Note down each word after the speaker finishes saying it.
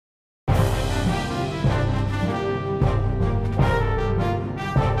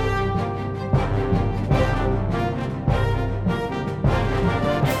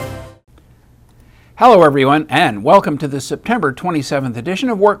Hello everyone, and welcome to the September 27th edition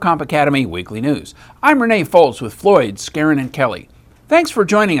of WorkComp Academy Weekly News. I'm Renee Foltz with Floyd, Skeren, and Kelly. Thanks for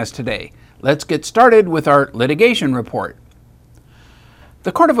joining us today. Let's get started with our litigation report.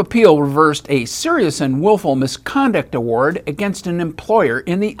 The Court of Appeal reversed a serious and willful misconduct award against an employer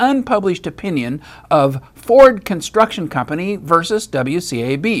in the unpublished opinion of Ford Construction Company versus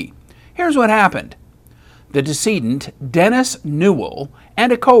WCAB. Here's what happened. The decedent, Dennis Newell,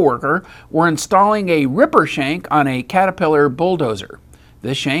 and a coworker were installing a ripper shank on a Caterpillar bulldozer.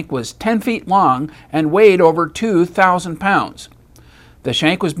 This shank was 10 feet long and weighed over 2,000 pounds. The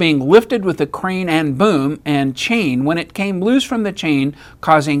shank was being lifted with a crane and boom and chain when it came loose from the chain,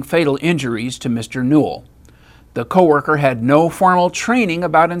 causing fatal injuries to Mr. Newell. The coworker had no formal training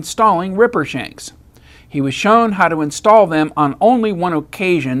about installing ripper shanks. He was shown how to install them on only one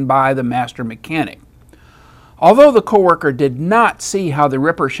occasion by the master mechanic. Although the coworker did not see how the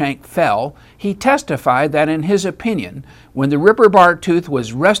ripper shank fell, he testified that in his opinion, when the ripper bar tooth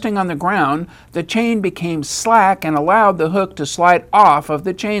was resting on the ground, the chain became slack and allowed the hook to slide off of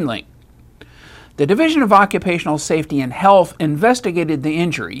the chain link. The Division of Occupational Safety and Health investigated the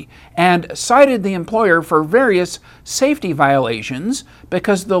injury and cited the employer for various safety violations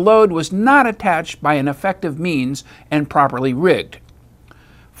because the load was not attached by an effective means and properly rigged.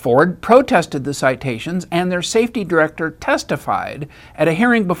 Ford protested the citations, and their safety director testified at a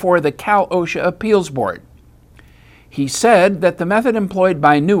hearing before the Cal-OSHA Appeals Board. He said that the method employed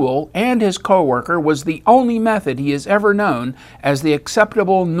by Newell and his coworker was the only method he has ever known as the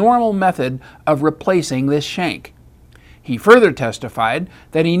acceptable normal method of replacing this shank. He further testified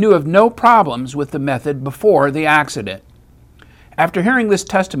that he knew of no problems with the method before the accident. After hearing this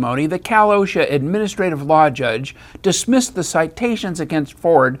testimony, the Cal-OSHA administrative law judge dismissed the citations against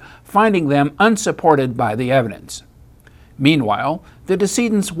Ford, finding them unsupported by the evidence. Meanwhile, the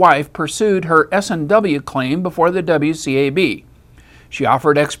decedent's wife pursued her S&W claim before the WCAB. She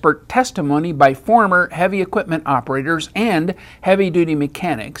offered expert testimony by former heavy equipment operators and heavy-duty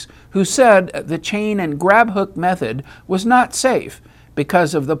mechanics who said the chain and grab hook method was not safe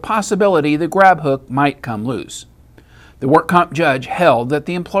because of the possibility the grab hook might come loose. The work comp judge held that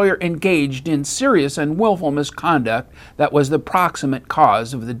the employer engaged in serious and willful misconduct that was the proximate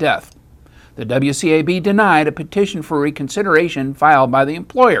cause of the death. The WCAB denied a petition for reconsideration filed by the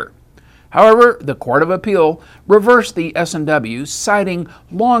employer. However, the Court of Appeal reversed the S&W, citing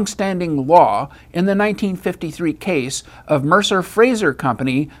long-standing law in the 1953 case of Mercer-Fraser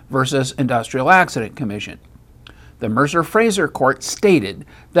Company versus Industrial Accident Commission. The Mercer-Fraser Court stated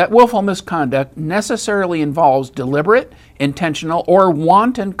that willful misconduct necessarily involves deliberate, intentional, or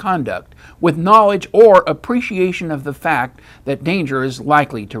wanton conduct with knowledge or appreciation of the fact that danger is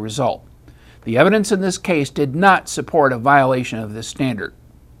likely to result. The evidence in this case did not support a violation of this standard.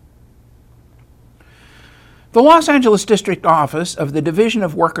 The Los Angeles District Office of the Division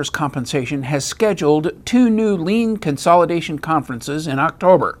of Workers' Compensation has scheduled 2 new lien consolidation conferences in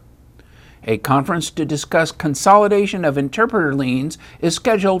October. A conference to discuss consolidation of interpreter liens is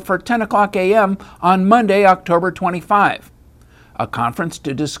scheduled for 10 o'clock a.m. on Monday, October 25. A conference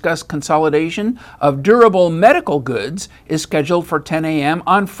to discuss consolidation of durable medical goods is scheduled for 10 a.m.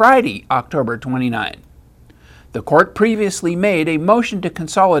 on Friday, October 29. The court previously made a motion to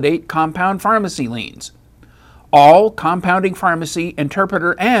consolidate compound pharmacy liens. All compounding pharmacy,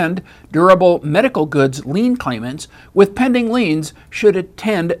 interpreter, and durable medical goods lien claimants with pending liens should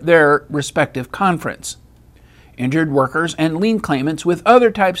attend their respective conference. Injured workers and lien claimants with other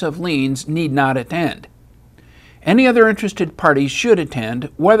types of liens need not attend. Any other interested parties should attend,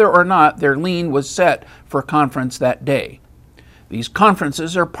 whether or not their lien was set for conference that day. These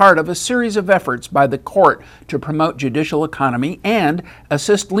conferences are part of a series of efforts by the court to promote judicial economy and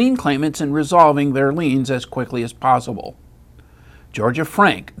assist lien claimants in resolving their liens as quickly as possible. Georgia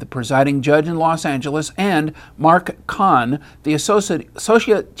Frank, the presiding judge in Los Angeles, and Mark Kahn, the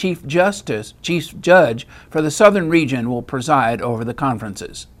associate chief judge for the Southern Region, will preside over the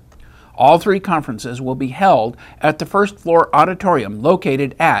conferences. All 3 conferences will be held at the first floor auditorium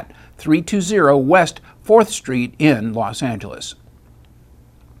located at 320 West 4th Street in Los Angeles.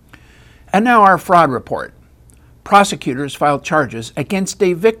 And now our fraud report. Prosecutors filed charges against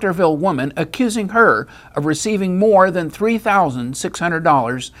a Victorville woman accusing her of receiving more than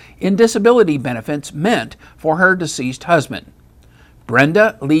 $3,600 in disability benefits meant for her deceased husband.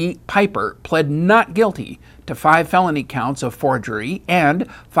 Brenda Lee Piper pled not guilty to 5 felony counts of forgery and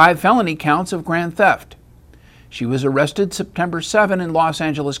 5 felony counts of grand theft. She was arrested September 7 in Los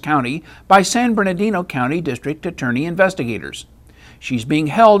Angeles County by San Bernardino County District Attorney investigators. She's being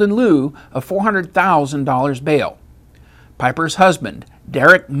held in lieu of $400,000 bail. Piper's husband,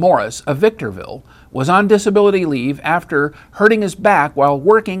 Derek Morris of Victorville, was on disability leave after hurting his back while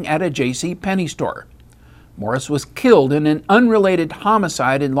working at a J.C. Penney store. Morris was killed in an unrelated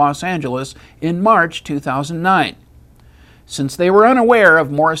homicide in Los Angeles in March 2009. Since they were unaware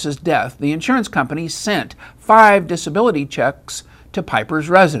of Morris's death, the insurance company sent 5 disability checks to Piper's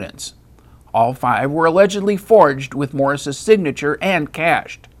residence. All 5 were allegedly forged with Morris's signature and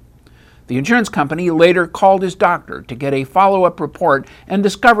cashed. The insurance company later called his doctor to get a follow-up report and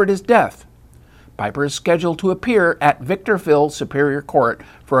discovered his death. Piper is scheduled to appear at Victorville Superior Court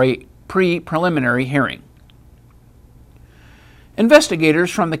for a pre-preliminary hearing.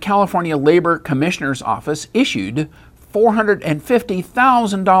 Investigators from the California Labor Commissioner's Office issued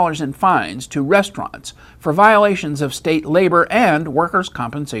 $450,000 in fines to restaurants for violations of state labor and workers'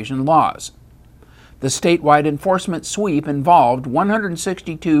 compensation laws. The statewide enforcement sweep involved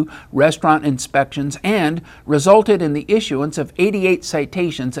 162 restaurant inspections and resulted in the issuance of 88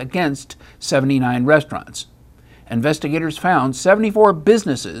 citations against 79 restaurants. Investigators found 74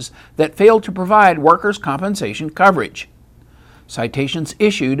 businesses that failed to provide workers' compensation coverage. Citations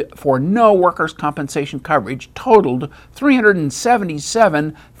issued for no workers' compensation coverage totaled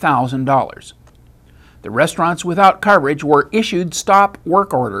 $377,000. The restaurants without coverage were issued stop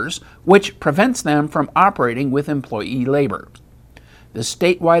work orders, which prevents them from operating with employee labor. The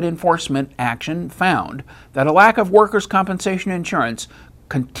statewide enforcement action found that a lack of workers' compensation insurance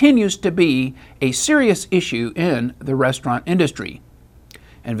continues to be a serious issue in the restaurant industry.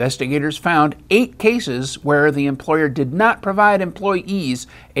 Investigators found 8 cases where the employer did not provide employees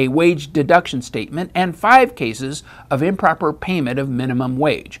a wage deduction statement and 5 cases of improper payment of minimum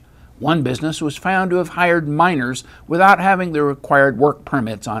wage. One business was found to have hired minors without having the required work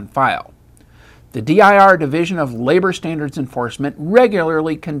permits on file. The DIR Division of Labor Standards Enforcement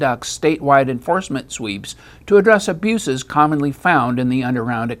regularly conducts statewide enforcement sweeps to address abuses commonly found in the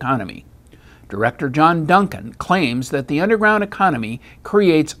underground economy. Director John Duncan claims that the underground economy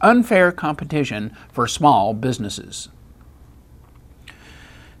creates unfair competition for small businesses.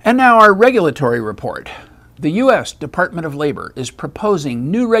 And now our regulatory report. The U.S. Department of Labor is proposing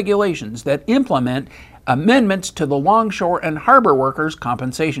new regulations that implement amendments to the Longshore and Harbor Workers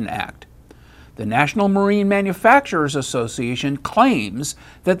Compensation Act. The National Marine Manufacturers Association claims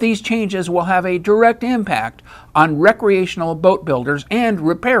that these changes will have a direct impact on recreational boat builders and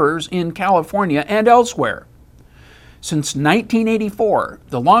repairers in California and elsewhere. Since 1984,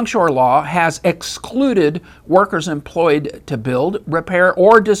 the Longshore Law has excluded workers employed to build, repair,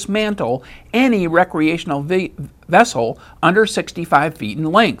 or dismantle any recreational vessel under 65 feet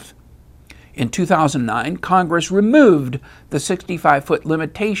in length. In 2009, Congress removed the 65-foot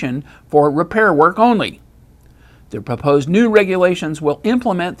limitation for repair work only. The proposed new regulations will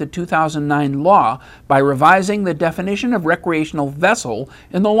implement the 2009 law by revising the definition of recreational vessel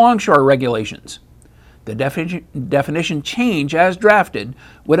in the longshore regulations. The definition change as drafted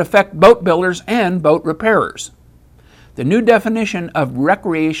would affect boat builders and boat repairers. The new definition of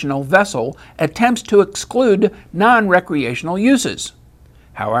recreational vessel attempts to exclude non-recreational uses.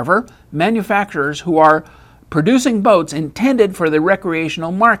 However, manufacturers who are producing boats intended for the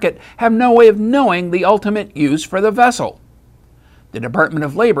recreational market have no way of knowing the ultimate use for the vessel. The Department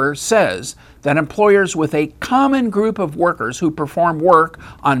of Labor says that employers with a common group of workers who perform work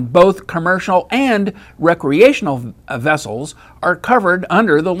on both commercial and recreational vessels are covered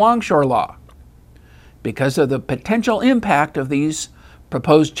under the Longshore Law. Because of the potential impact of these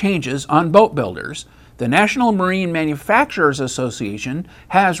proposed changes on boat builders, the National Marine Manufacturers Association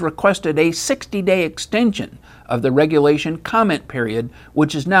has requested a 60-day extension of the regulation comment period,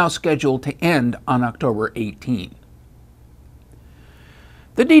 which is now scheduled to end on October 18.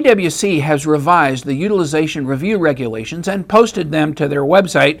 The DWC has revised the utilization review regulations and posted them to their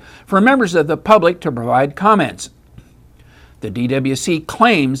website for members of the public to provide comments. The DWC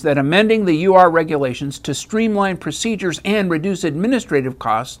claims that amending the UR regulations to streamline procedures and reduce administrative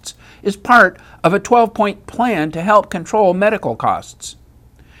costs is part of a 12-point plan to help control medical costs.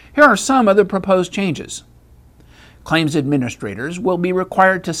 Here are some of the proposed changes. Claims administrators will be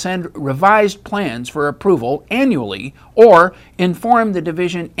required to send revised plans for approval annually or inform the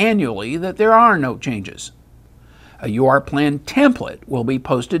division annually that there are no changes. A UR plan template will be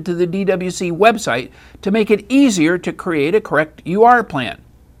posted to the DWC website to make it easier to create a correct UR plan.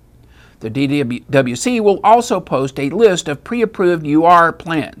 The DWC will also post a list of pre-approved UR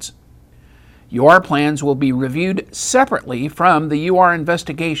plans. UR plans will be reviewed separately from the UR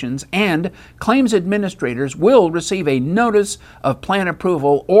investigations, and claims administrators will receive a notice of plan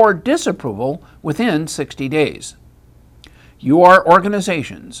approval or disapproval within 60 days. UR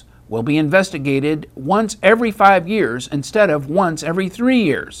organizations will be investigated once every 5 years instead of once every 3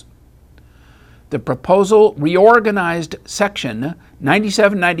 years. The proposal reorganized Section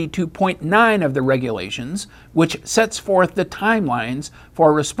 9792.9 of the regulations, which sets forth the timelines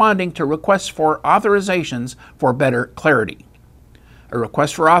for responding to requests for authorizations for better clarity. A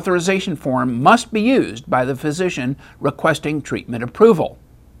request for authorization form must be used by the physician requesting treatment approval.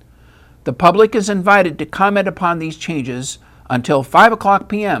 The public is invited to comment upon these changes until 5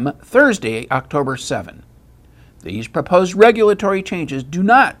 p.m. Thursday, October 7. These proposed regulatory changes do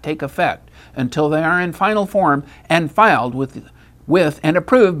not take effect until they are in final form and filed with and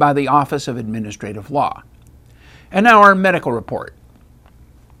approved by the Office of Administrative Law. And now our medical report.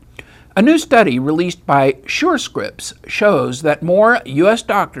 A new study released by SureScripts shows that more U.S.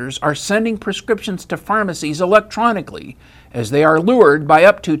 doctors are sending prescriptions to pharmacies electronically as they are lured by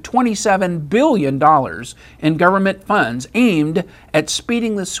up to $27 billion in government funds aimed at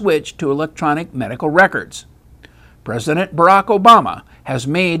speeding the switch to electronic medical records. President Barack Obama has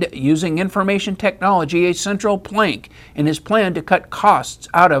made using information technology a central plank in his plan to cut costs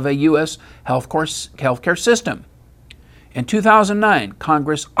out of a U.S. healthcare system. In 2009,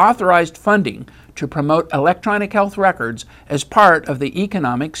 Congress authorized funding to promote electronic health records as part of the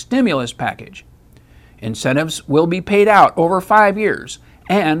economic stimulus package. Incentives will be paid out over 5 years,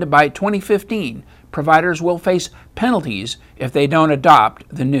 and by 2015, providers will face penalties if they don't adopt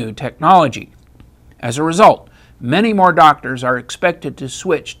the new technology. As a result, many more doctors are expected to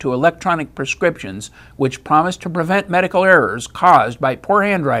switch to electronic prescriptions, which promise to prevent medical errors caused by poor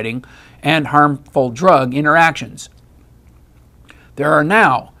handwriting and harmful drug interactions. There are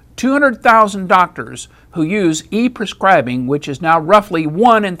now 200,000 doctors who use e-prescribing, which is now roughly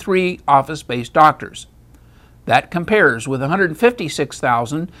 1 in 3 office-based doctors. That compares with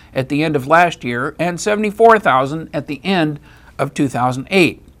 156,000 at the end of last year and 74,000 at the end of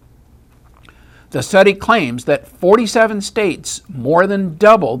 2008. The study claims that 47 states more than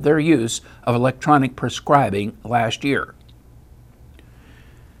doubled their use of electronic prescribing last year.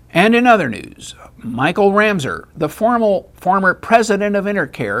 And in other news, Michael Ramser, the former president of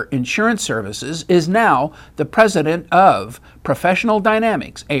Intercare Insurance Services, is now the president of Professional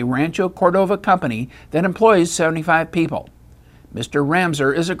Dynamics, a Rancho Cordova company that employs 75 people. Mr.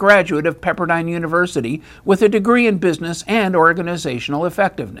 Ramser is a graduate of Pepperdine University with a degree in business and organizational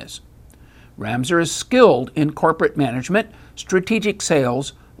effectiveness. Ramser is skilled in corporate management, strategic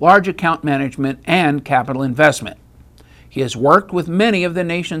sales, large account management, and capital investment. He has worked with many of the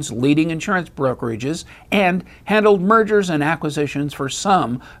nation's leading insurance brokerages and handled mergers and acquisitions for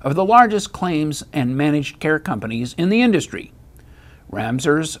some of the largest claims and managed care companies in the industry.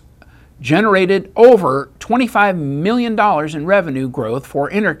 Ramser's generated over $25 million in revenue growth for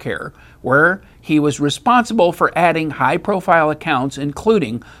Intercare, where he was responsible for adding high-profile accounts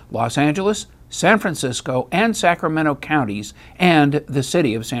including Los Angeles, San Francisco, and Sacramento counties, and the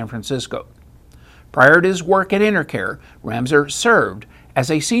city of San Francisco. Prior to his work at Intercare, Ramser served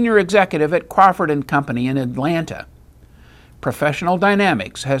as a senior executive at Crawford & Company in Atlanta. Professional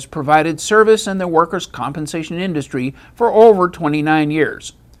Dynamics has provided service in the workers' compensation industry for over 29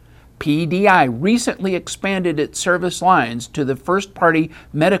 years. PDI recently expanded its service lines to the first-party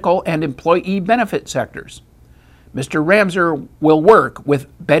medical and employee benefit sectors. Mr. Ramser will work with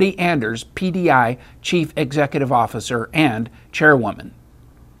Betty Anders, PDI Chief Executive Officer and Chairwoman.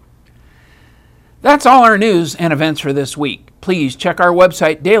 That's all our news and events for this week. Please check our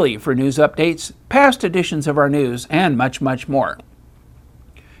website daily for news updates, past editions of our news, and much, much more.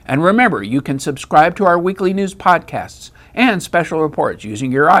 And remember, you can subscribe to our weekly news podcasts and special reports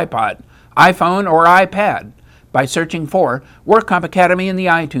using your iPod, iPhone, or iPad by searching for WorkComp Academy in the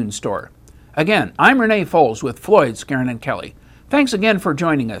iTunes Store. Again, I'm Renee Foles with Floyd, Skeren & Kelly. Thanks again for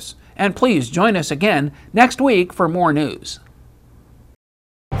joining us, and please join us again next week for more news.